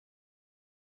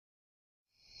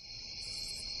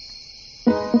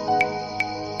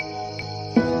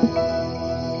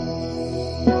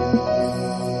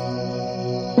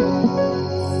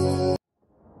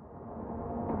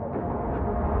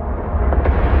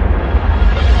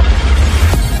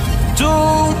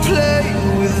Don't play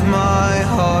with my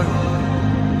heart,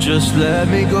 just let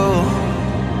me go.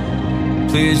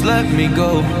 Please let me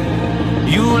go.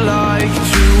 You like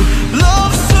to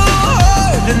love so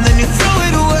hard and then you throw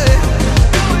it away.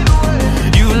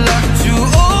 You like to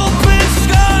open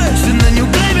skies and then you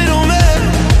blame it on me.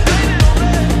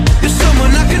 You're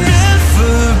someone I can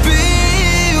never be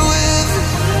with.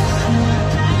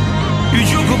 You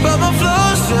joke about my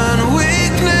flaws and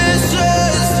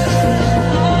weaknesses.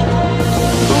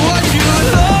 Why'd you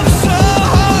love so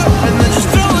hard and then just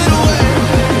throw it away?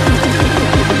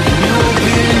 You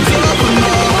opened up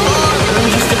my heart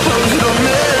just to close it on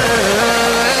me.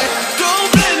 Don't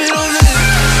blame it on me.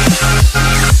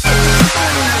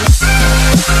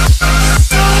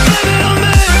 Don't blame it on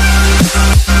me.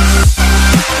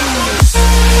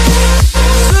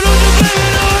 So don't you blame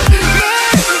it on me.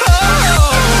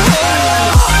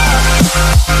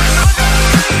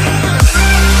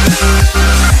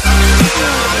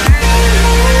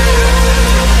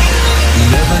 You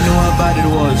never knew how bad it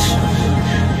was.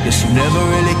 Guess you never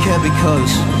really cared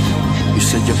because you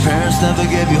said your parents never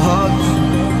gave you hugs,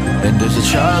 and as a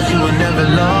child you were never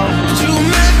loved. You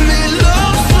made me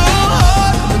love so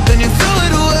hard, but then you threw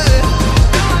it away.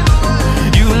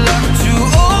 You like to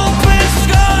open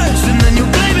skies and then you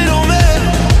blame it on me.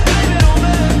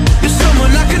 You're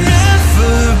someone I can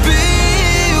never be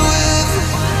with.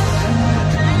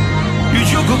 You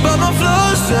joke about my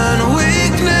flaws and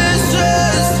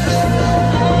weaknesses.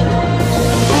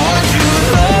 Why'd you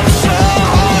love so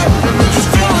hard and then just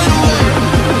throw it away?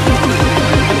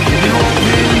 You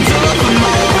opened up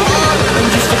my heart and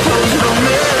just to close it on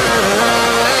me.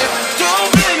 Don't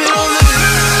blame it on me.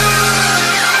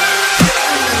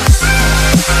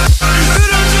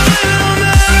 Don't you blame it on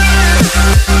me. Yeah.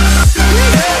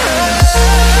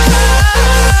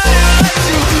 You like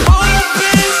to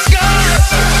open skies.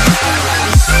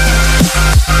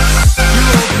 You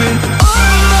open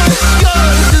all my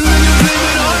skies and then you blame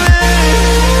it on me.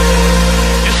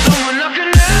 You're someone I can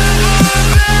never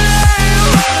be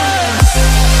with.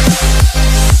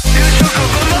 You took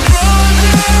up all my flaws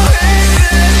and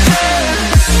weaknesses.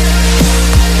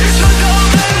 So don't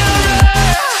blame it on me.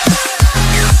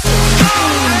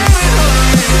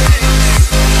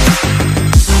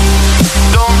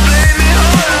 Don't blame it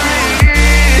on me.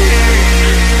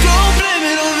 Don't blame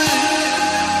it on me.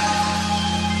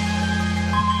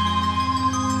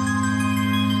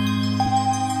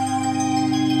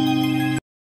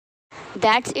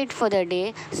 That's it for the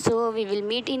day. So we will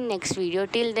meet in next video.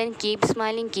 Till then, keep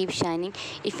smiling, keep shining.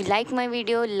 If you like my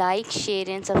video, like, share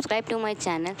and subscribe to my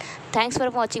channel. Thanks for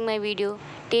watching my video.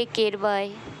 Take care.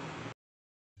 Bye.